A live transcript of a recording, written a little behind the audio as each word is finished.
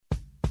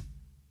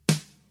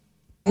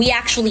We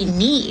actually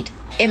need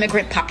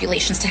immigrant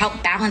populations to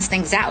help balance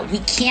things out. We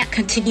can't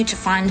continue to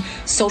fund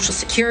Social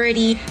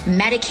Security,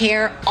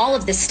 Medicare, all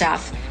of this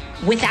stuff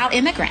without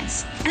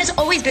immigrants. And it's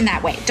always been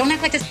that way. Don't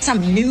act like it's some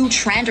new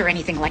trend or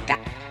anything like that.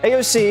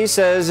 AOC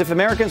says if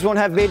Americans won't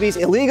have babies,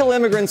 illegal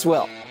immigrants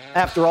will.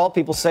 After all,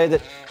 people say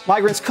that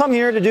migrants come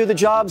here to do the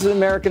jobs that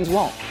Americans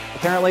won't.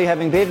 Apparently,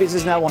 having babies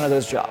is now one of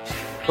those jobs.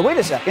 But wait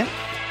a second.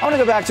 I want to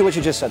go back to what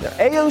you just said there.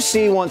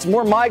 AOC wants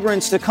more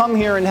migrants to come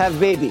here and have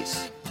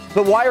babies.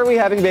 But why are we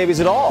having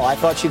babies at all? I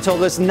thought she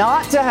told us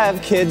not to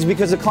have kids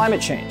because of climate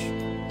change.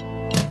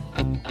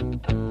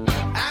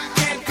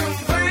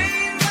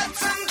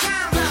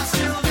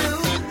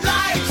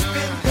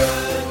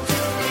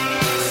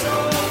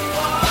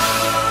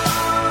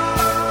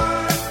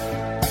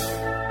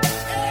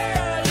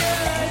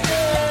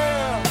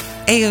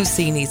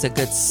 AOC needs a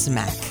good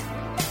smack.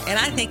 And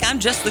I think I'm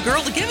just the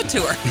girl to give it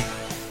to her.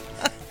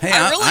 Hey,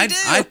 I really do.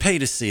 I'd pay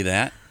to see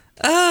that.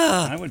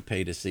 I would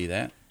pay to see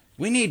that.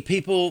 We need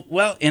people,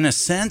 well, in a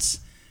sense,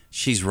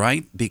 she's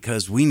right,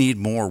 because we need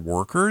more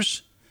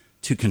workers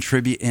to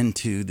contribute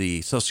into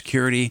the Social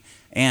Security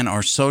and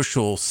our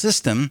social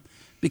system,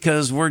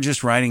 because we're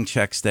just writing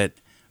checks that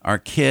our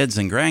kids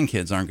and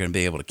grandkids aren't going to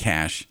be able to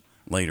cash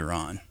later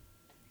on.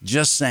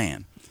 Just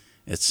saying.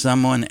 As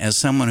someone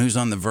who's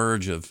on the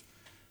verge of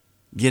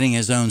getting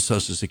his own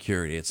Social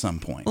Security at some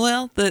point.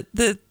 Well,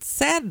 the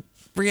sad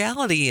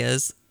reality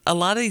is a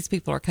lot of these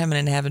people are coming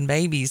and having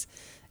babies,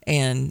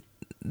 and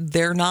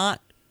they're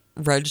not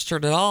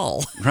registered at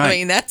all. Right. I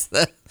mean, that's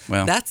the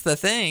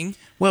thing.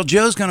 Well,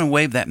 Joe's going to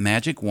wave that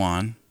magic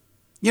wand,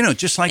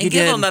 just like he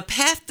did. And give them a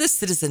path to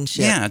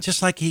citizenship. Yeah,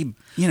 just like he,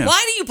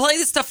 Why do you play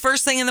this stuff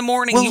first thing in the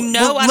morning?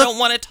 Well, I don't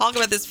want to talk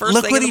about this first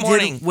thing in the morning. Look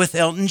what he did with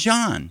Elton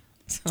John.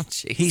 Oh,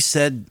 jeez. He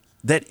said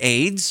that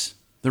AIDS,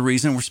 the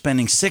reason we're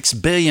spending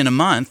 $6 billion a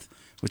month,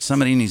 which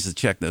somebody needs to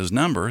check those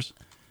numbers,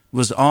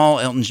 was all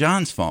Elton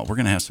John's fault. We're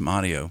going to have some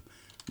audio.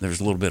 There's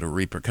a little bit of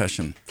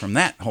repercussion from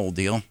that whole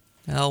deal.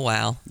 Oh,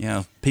 wow.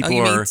 Yeah, people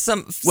you are. Mean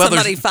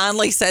somebody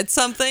finally said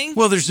something?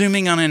 Well, they're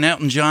zooming on an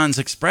Elton John's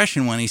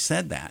expression when he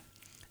said that.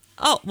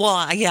 Oh,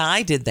 well, yeah,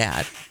 I did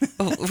that.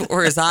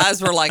 Or his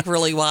eyes were like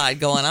really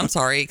wide going, I'm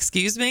sorry,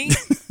 excuse me?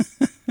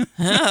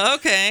 Oh,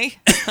 okay.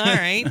 All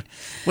right.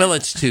 Well,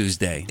 it's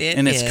Tuesday.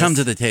 It's Come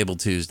to the Table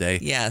Tuesday.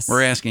 Yes.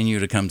 We're asking you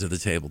to come to the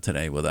table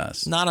today with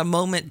us. Not a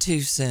moment too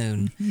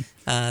soon.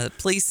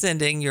 Please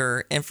send in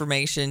your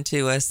information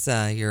to us,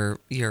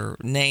 your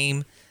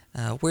name,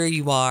 where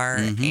you are,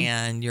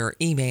 and your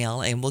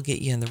email, and we'll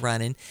get you in the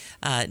running.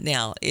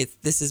 Now,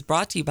 this is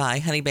brought to you by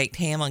Honey Baked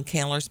Ham on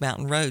Candler's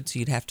Mountain Road, so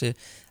you'd have to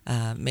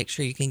make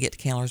sure you can get to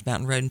Candler's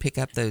Mountain Road and pick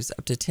up those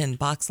up to 10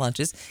 box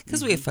lunches,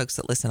 because we have folks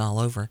that listen all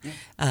over.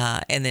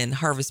 And then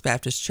Harvest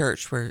Baptist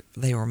Church, where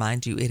they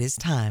remind you it is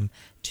time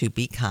to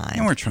be kind.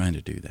 And we're trying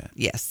to do that.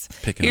 Yes.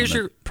 Here's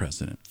your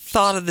president.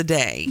 Thought of the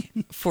day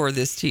for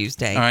this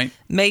Tuesday. All right.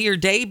 May your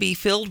day be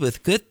filled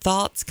with good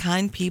thoughts,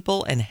 kind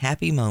people, and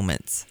happy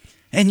moments.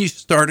 And you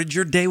started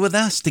your day with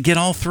us to get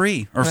all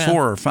three or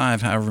four or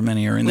five, however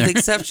many are in there. With the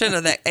exception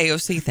of that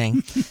AOC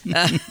thing.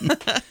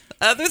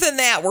 Other than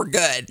that, we're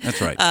good.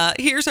 That's right.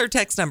 Here's our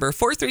text number,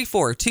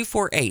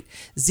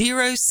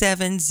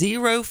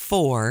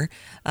 434-248-0704.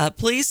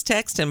 Please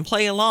text and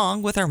play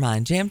along with our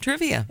Mind Jam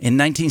trivia. In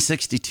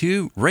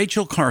 1962,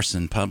 Rachel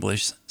Carson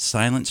published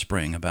Silent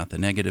Spring about the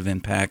negative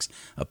impacts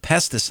of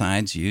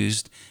pesticides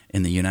used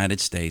in the United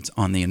States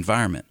on the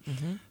environment.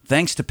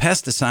 Thanks to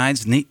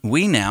pesticides,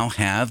 we now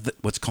have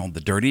what's called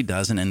the Dirty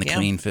Dozen and the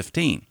Clean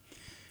 15.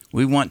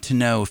 We want to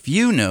know if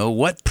you know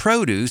what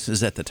produce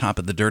is at the top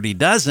of the Dirty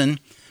Dozen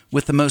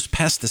with the most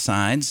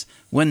pesticides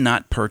when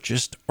not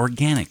purchased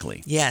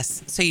organically.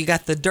 Yes. So you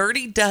got the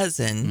Dirty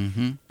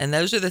Dozen, and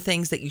those are the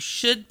things that you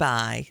should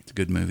buy. It's a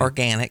good movie.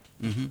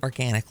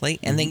 Organically.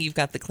 And then you've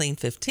got the Clean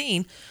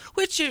 15,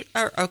 which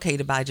are okay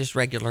to buy just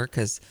regular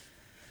because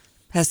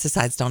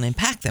pesticides don't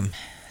impact them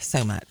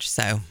so much.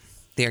 So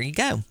there you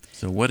go.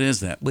 So what is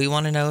that? We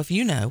want to know if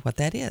you know what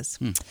that is.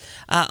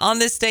 On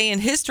this day in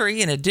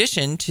history, in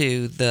addition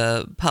to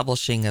the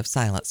publishing of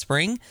Silent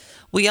Spring,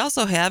 we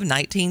also have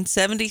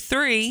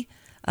 1973,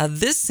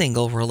 this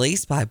single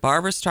released by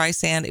Barbra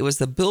Streisand. It was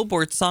the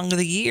Billboard Song of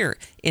the Year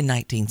in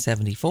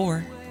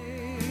 1974.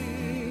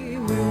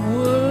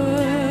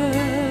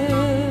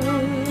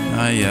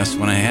 Ah, yes,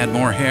 when I had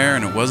more hair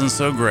and it wasn't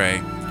so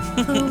gray.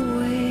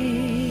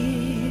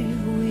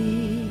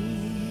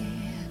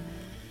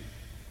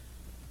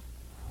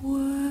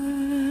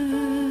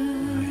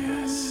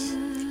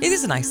 It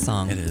is a nice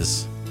song. It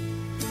is.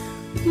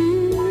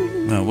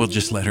 Well, we'll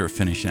just let her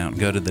finish out and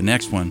go to the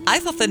next one. I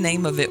thought the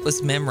name of it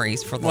was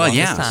Memories for the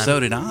longest time. Well, yeah, so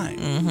did I.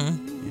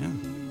 Yeah.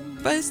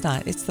 But it's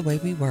not. It's the way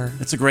we were.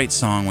 It's a great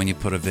song when you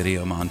put a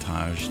video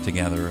montage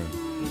together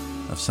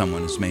of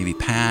someone who's maybe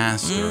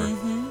passed or,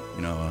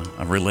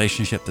 a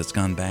relationship that's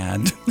gone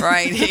bad.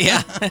 Right,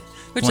 yeah.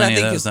 Which Plenty I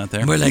think of is those out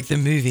there. more like the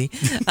movie.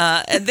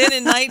 And then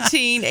in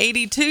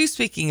 1982,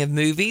 speaking of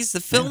movies, the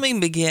filming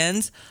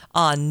begins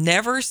on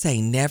Never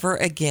Say Never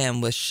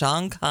Again with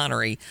Sean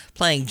Connery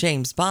playing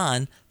James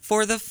Bond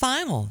for the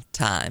final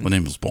time. My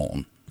name is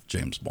Bond.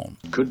 James Bond.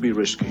 Could be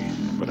risky,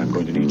 but I'm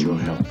going to need your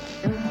help.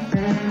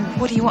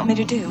 What do you want me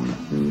to do?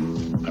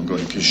 I'm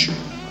going to kiss you.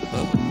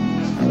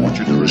 I want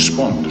you to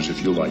respond as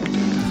if you liked it.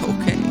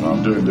 Okay.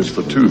 I'm doing this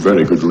for two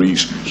very good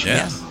reasons.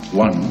 Yes.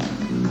 One,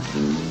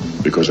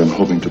 because I'm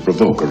hoping to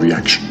provoke a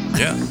reaction.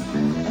 Yeah.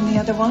 And the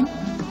other one?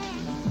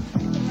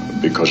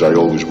 Because I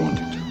always wanted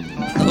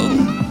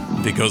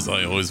to. Because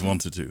I always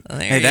wanted to. Well,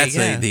 there Hey, you that's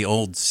go. the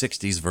old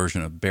 60s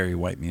version of Barry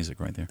White music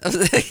right there.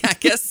 I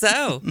guess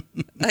so.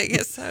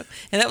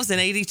 And that was in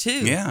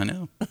 82. Yeah, I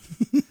know.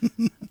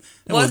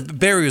 Well,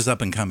 Barry was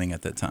up and coming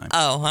at that time.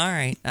 Oh, all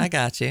right. I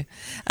got you.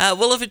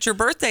 Well, if it's your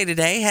birthday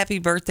today, happy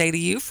birthday to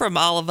you from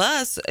all of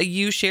us.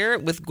 You share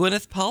it with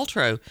Gwyneth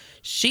Paltrow.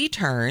 She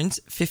turns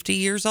 50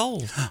 years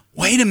old.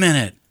 Wait a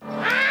minute.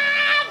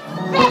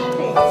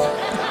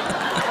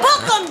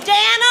 Welcome,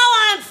 Dano.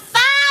 I'm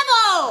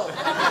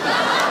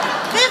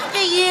 50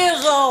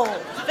 years old.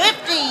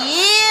 50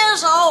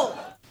 years old.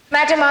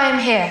 Madam, I am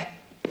here.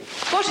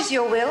 What is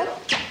your will?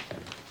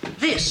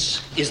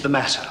 This is the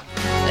matter.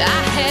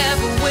 I have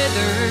a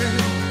weather,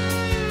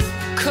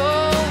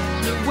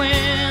 colder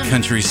wind,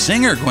 Country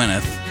singer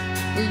Gwyneth.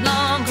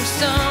 longer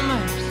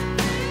summers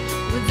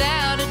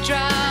without a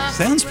drop.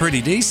 Sounds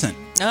pretty decent.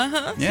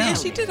 Uh-huh. Yeah. Yeah,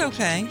 she did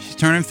okay. She's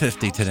turning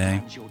 50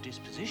 today. Your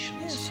disposition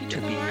She to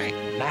did be all right.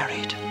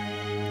 married.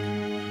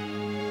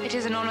 It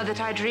is an honor that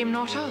I dream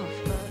not of.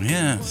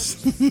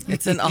 Yes.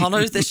 It's an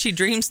honor that she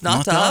dreams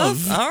not, Not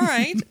of. of. All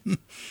right.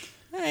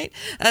 All right.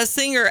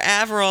 Singer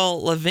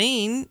Avril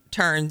Lavigne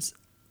turns,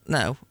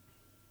 no.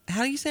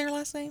 How do you say her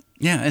last name?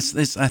 Yeah,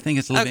 it's. I think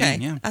it's Levine. Okay.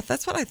 Yeah.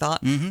 That's what I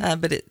thought.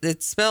 But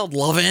it's spelled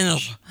Lavigne.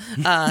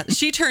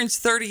 She turns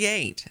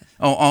 38.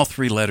 Oh, all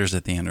three letters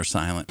at the end are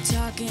silent.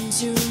 Talking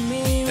to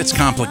me It's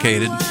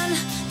complicated.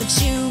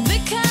 but you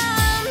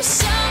become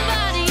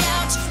somebody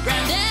else,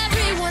 round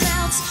everyone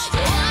else.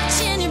 You're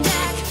watching your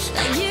back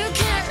like you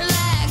can't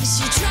relax.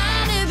 You're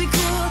trying to be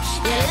cool,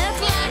 you look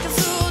like a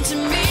fool to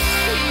me.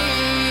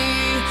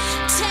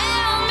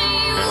 Tell me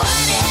why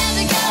do you have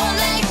to go and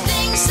make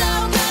things so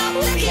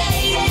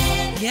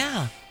complicated?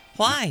 Yeah.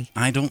 Why?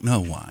 I don't know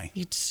why.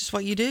 It's just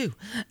what you do.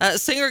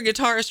 Singer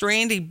guitarist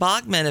Randy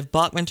Bachman of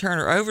Bachman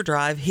Turner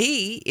Overdrive.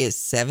 He is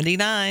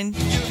 79.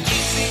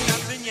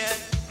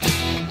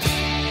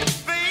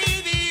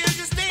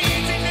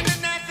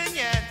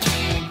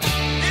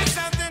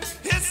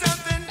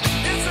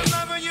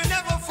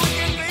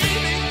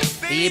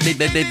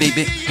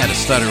 Beep. Had a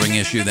stuttering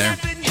issue there.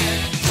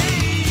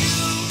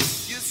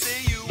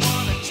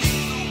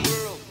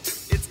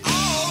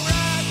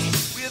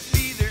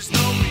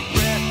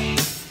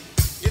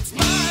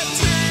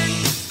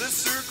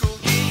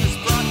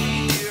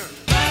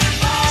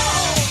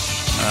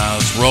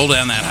 Let's roll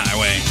down that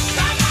highway.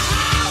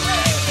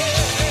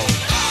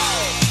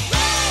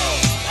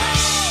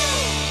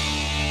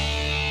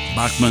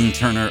 Bachman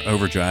Turner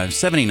Overdrive,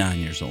 79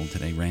 years old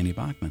today, Randy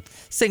Bachman.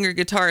 Singer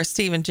guitarist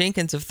Stephen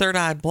Jenkins of Third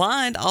Eye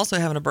Blind also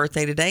having a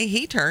birthday today.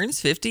 He turns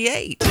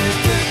 58.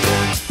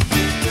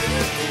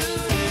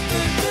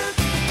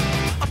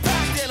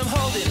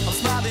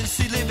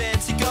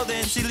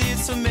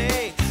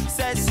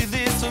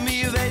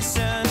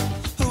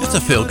 That's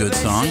a feel-good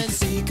song.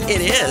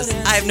 It is.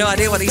 I have no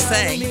idea what he's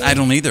saying. I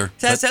don't either.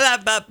 Doesn't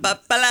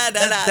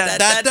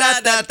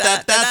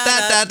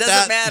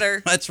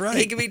matter. That's right.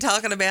 He could be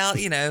talking about,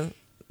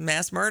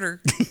 mass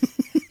murder.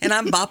 And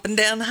I'm bopping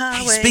down the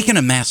highway. Speaking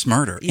of mass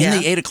murder, Yeah.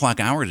 in the 8 o'clock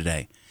hour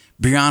today,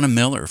 Brianna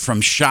Miller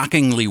from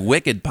Shockingly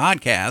Wicked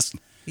podcast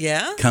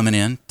Yeah? coming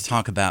in to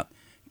talk about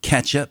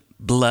ketchup,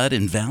 blood,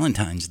 and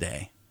Valentine's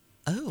Day.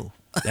 Oh.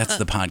 That's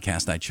the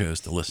podcast I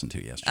chose to listen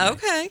to yesterday.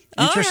 Okay.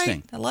 Interesting. All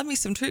right. I love me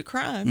some true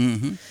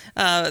crime.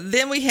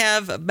 Then we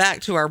have back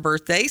to our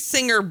birthday,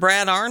 singer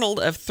Brad Arnold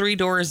of Three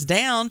Doors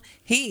Down.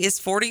 He is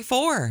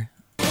 44.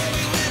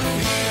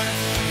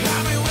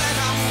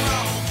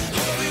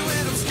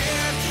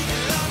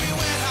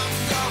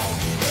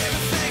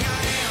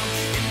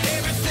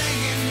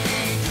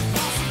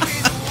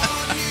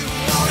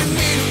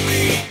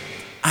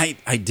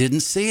 I didn't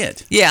see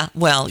it. Yeah,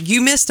 well,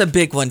 you missed a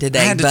big one today,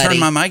 I had to buddy. turn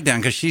my mic down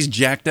because she's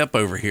jacked up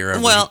over here.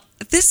 Well,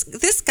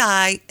 this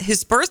guy,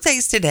 his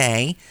birthday's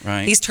today.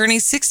 Right. He's turning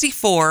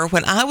 64.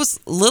 When I was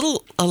a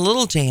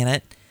little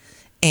Janet,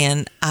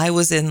 and I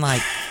was in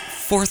like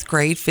 4th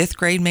grade, 5th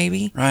grade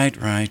maybe. Right.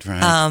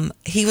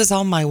 He was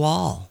on my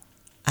wall.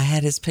 I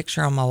had his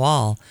picture on my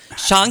wall.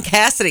 Sean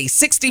Cassidy,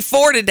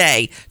 64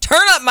 today.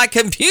 Turn up my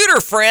computer,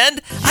 friend.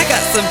 I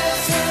got some.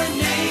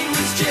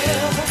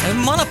 I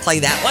didn't want to play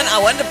that one.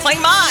 I wanted to play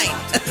mine.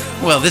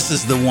 Well, this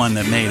is the one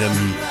that made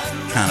him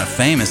kind of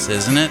famous,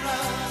 isn't it?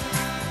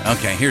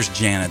 Okay, here's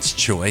Janet's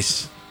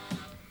choice.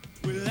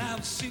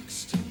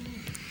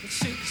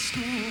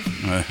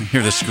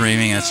 Hear the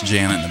screaming? That's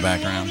Janet in the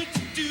background.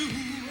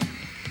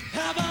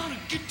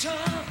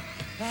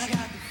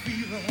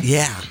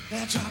 Yeah.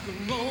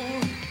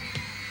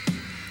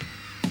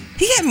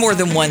 He had more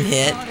than one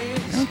hit.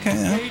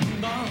 Okay.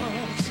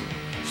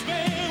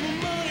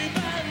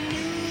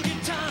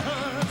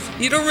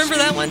 You don't remember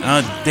that one?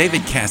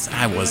 David Cass.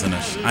 I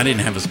didn't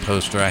have his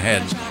poster. I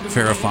had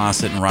Farrah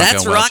Fawcett and Rocco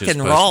That's Welch's rock and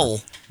poster.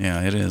 roll.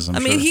 Yeah, it is. I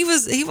mean,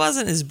 he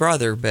wasn't his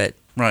brother, but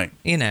right.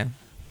 You know.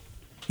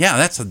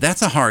 Yeah,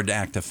 that's a hard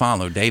act to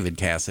follow, David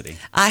Cassidy.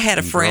 I had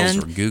a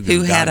friend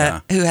who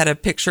had a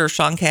picture of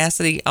Sean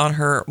Cassidy on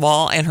her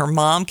wall, and her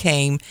mom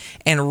came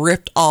and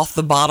ripped off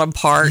the bottom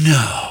part.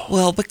 No.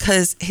 Well,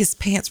 because his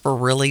pants were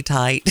really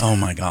tight. Oh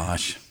my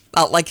gosh.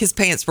 Like his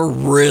pants were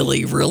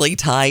really, really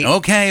tight.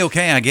 Okay,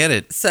 I get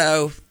it.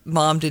 So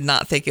Mom did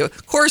not think it.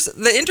 Of course,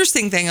 the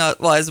interesting thing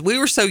was we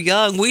were so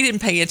young, we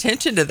didn't pay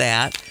attention to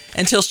that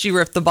until she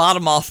ripped the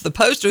bottom off the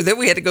poster. Then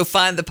we had to go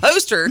find the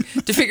poster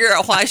to figure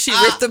out why she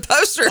ripped the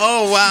poster.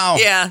 Oh, wow.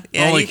 Yeah.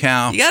 Holy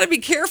cow. You got to be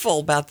careful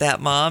about that,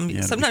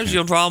 Mom. Sometimes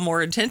you'll draw more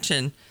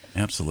attention.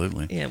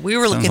 Absolutely. Yeah, we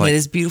were looking at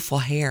his beautiful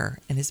hair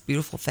and his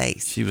beautiful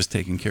face. She was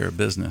taking care of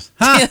business.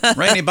 Huh?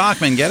 Rainey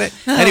Bachman, get it?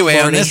 Anyway,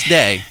 on this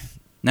day,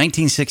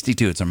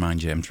 1962, it's our Mind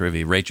Jam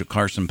trivia. Rachel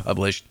Carson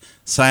published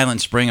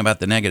Silent Spring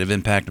about the negative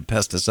impact of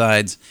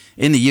pesticides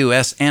in the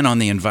U.S. and on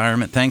the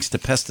environment. Thanks to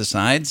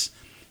pesticides,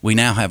 we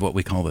now have what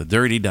we call the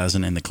Dirty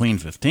Dozen and the Clean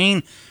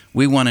 15.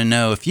 We want to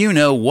know if you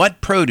know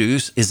what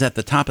produce is at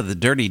the top of the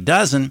Dirty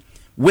Dozen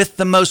with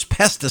the most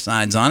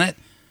pesticides on it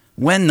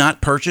when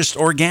not purchased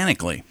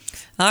organically.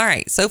 All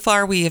right. So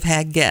far, we have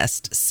had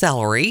guessed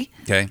celery,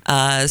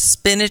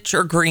 spinach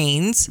or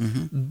greens,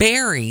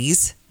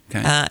 berries,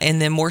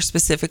 and then more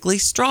specifically,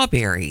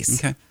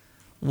 strawberries. Okay.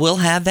 We'll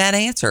have that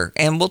answer,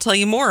 and we'll tell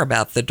you more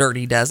about the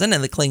Dirty Dozen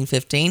and the Clean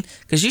 15,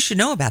 because you should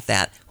know about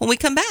that when we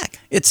come back.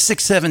 It's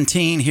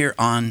 6:17 here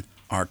on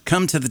our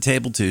Come to the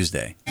Table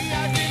Tuesday.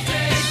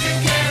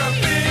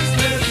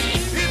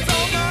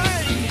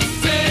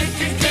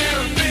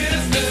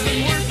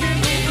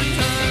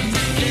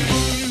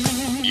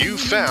 You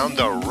found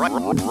the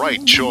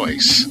right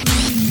choice.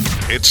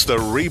 It's the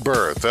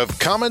rebirth of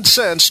Common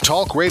Sense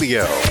Talk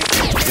Radio.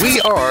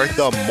 We are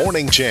the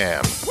Morning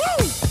Jam.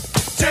 Woo!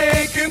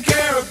 Taking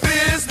care of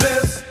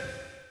business.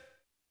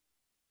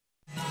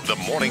 The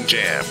Morning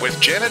Jam with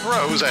Janet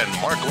Rose and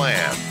Mark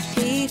Lamb.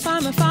 Hey,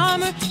 farmer,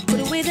 put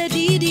away the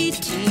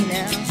DDT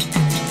now.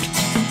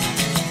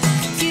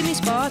 Give me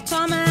spots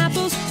on my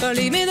apples, or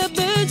leave me the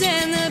birds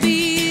and the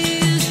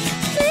bees.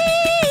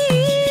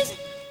 Please.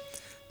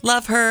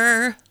 Love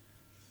her.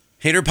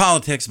 Hate her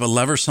politics, but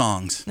love her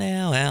songs.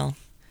 Yeah, well.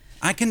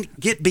 I can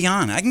get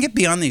beyond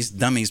these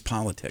dummies'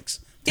 politics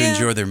to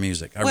enjoy their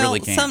music. I really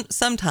can.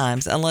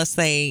 Sometimes, unless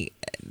they,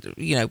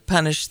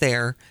 punish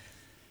their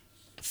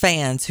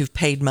fans who've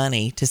paid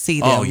money to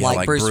see them,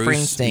 like Bruce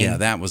Springsteen. Yeah,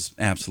 that was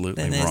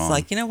absolutely wrong. And it's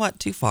like, you know what?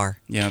 Too far.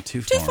 Yeah,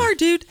 too far. Too far,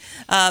 dude.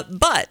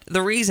 But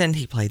the reason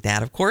he played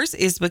that, of course,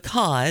 is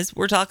because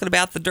we're talking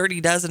about the Dirty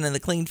Dozen and the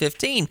Clean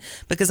 15.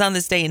 Because on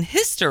this day in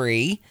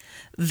history,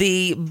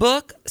 the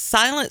book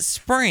Silent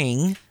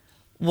Spring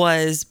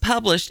was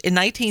published in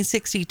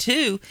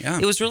 1962. Yeah.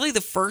 It was really the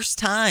first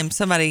time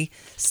somebody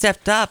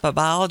a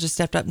biologist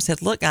stepped up and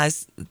said, look,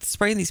 guys,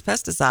 spraying these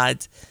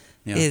pesticides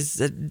is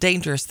a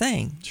dangerous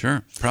thing.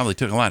 Sure. Probably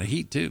took a lot of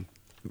heat, too.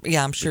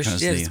 Yeah, I'm sure she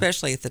did,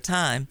 especially at the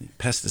time.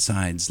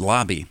 Pesticides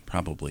lobby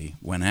probably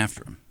went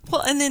after them.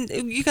 Well, and then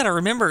you got to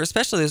remember,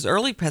 especially those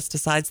early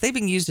pesticides, they've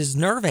been used as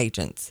nerve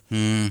agents.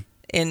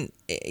 And,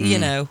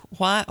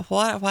 why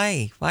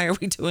are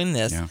we doing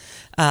this?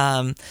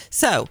 Yeah.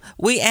 So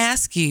we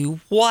ask you,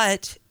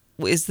 what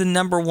is the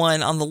number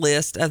one on the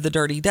list of the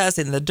Dirty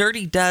Dozen? The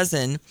Dirty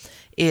Dozen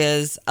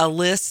is a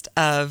list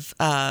of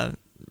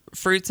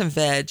fruits and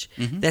veg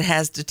that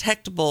has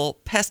detectable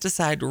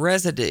pesticide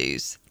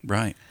residues.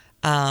 Right.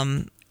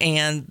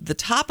 And the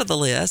top of the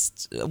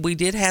list, we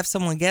did have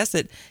someone guess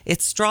it,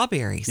 it's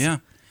strawberries. Yeah.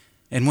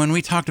 And when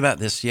we talked about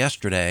this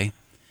yesterday,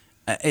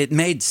 it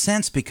made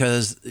sense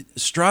because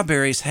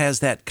strawberries has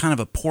that kind of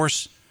a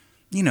porous,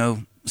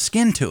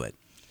 skin to it.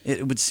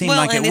 It would seem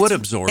like it would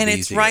absorb easier. And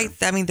it's right,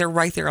 they're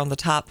right there on the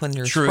top when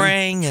you're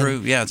spraying.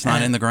 True, yeah, it's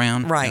not in the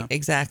ground. Right, yeah.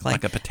 exactly.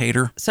 Like a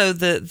potato. So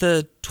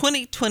the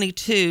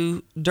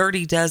 2022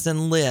 Dirty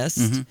Dozen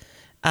list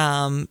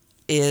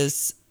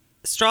is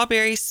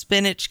strawberry,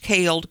 spinach,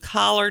 kale,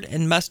 collard,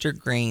 and mustard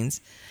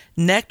greens,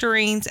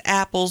 nectarines,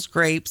 apples,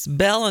 grapes,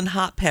 bell and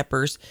hot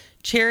peppers,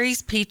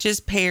 cherries, peaches,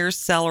 pears,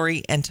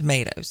 celery, and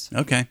tomatoes.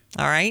 Okay.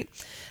 All right.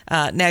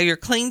 Now, your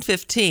Clean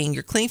 15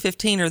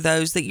 are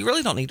those that you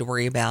really don't need to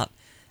worry about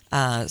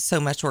so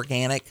much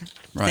organic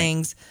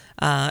things.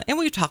 And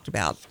we've talked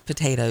about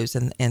potatoes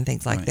and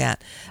things like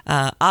that.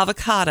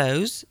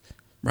 Avocados,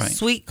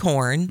 sweet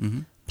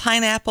corn,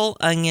 pineapple,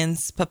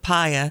 onions,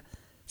 papaya,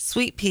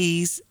 sweet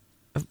peas,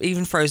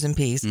 even frozen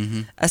peas,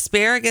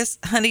 asparagus,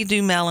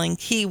 honeydew melon,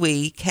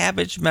 kiwi,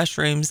 cabbage,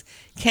 mushrooms,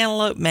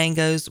 cantaloupe,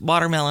 mangoes,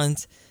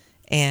 watermelons,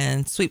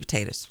 and sweet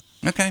potatoes.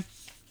 Okay.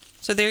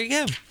 So there you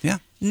go. Yeah.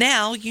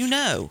 Now you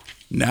know.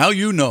 Now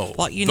you know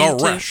what you the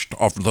need rest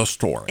of the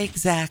story.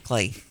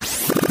 Exactly.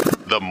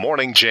 The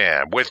Morning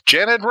Jam with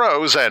Janet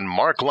Rose and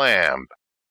Mark Lamb.